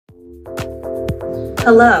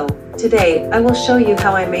Hello, today I will show you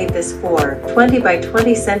how I made this 20 by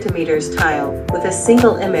 20 centimeters tile with a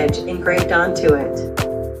single image engraved onto it.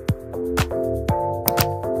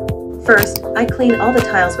 First, I clean all the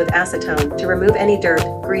tiles with acetone to remove any dirt,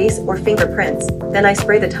 grease, or fingerprints. Then I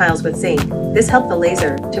spray the tiles with zinc. This helps the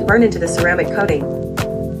laser to burn into the ceramic coating.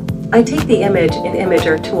 I take the image in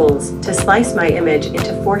Imager tools to slice my image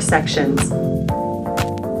into 4 sections.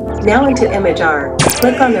 Now into Imager,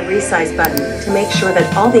 click on the Resize button to make sure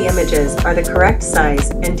that all the images are the correct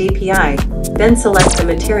size and DPI. Then select the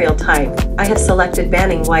material type. I have selected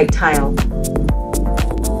banning white tile.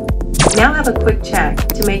 Now have a quick check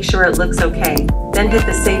to make sure it looks okay. Then hit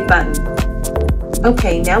the Save button.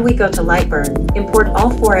 Okay, now we go to Lightburn, import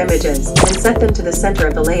all 4 images, and set them to the center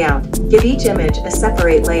of the layout. Give each image a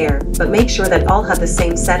separate layer, but make sure that all have the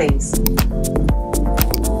same settings.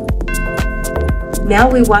 Now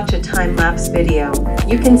we watch a time-lapse video.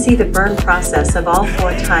 You can see the burn process of all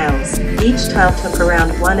 4 tiles. Each tile took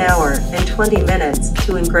around 1 hour and 20 minutes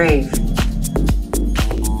to engrave.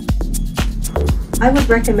 I would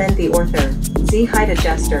recommend the Ortur Z height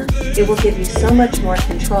adjuster. It will give you so much more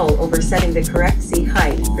control over setting the correct Z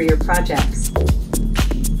height for your projects.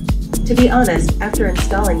 To be honest, after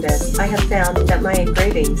installing this, I have found that my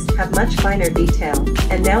engravings have much finer detail,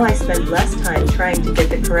 and now I spend less time trying to get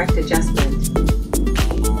the correct adjustment.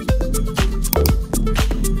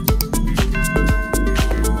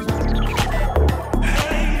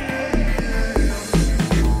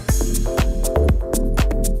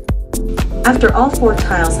 After all 4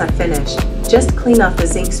 tiles have finished, just clean off the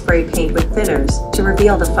zinc spray paint with thinners to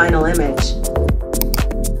reveal the final image.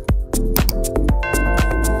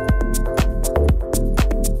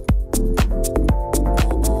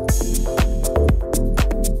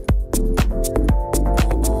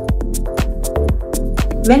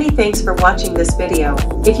 Many thanks for watching this video.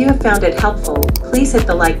 If you have found it helpful, please hit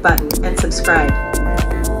the like button and subscribe.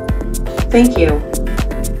 Thank you.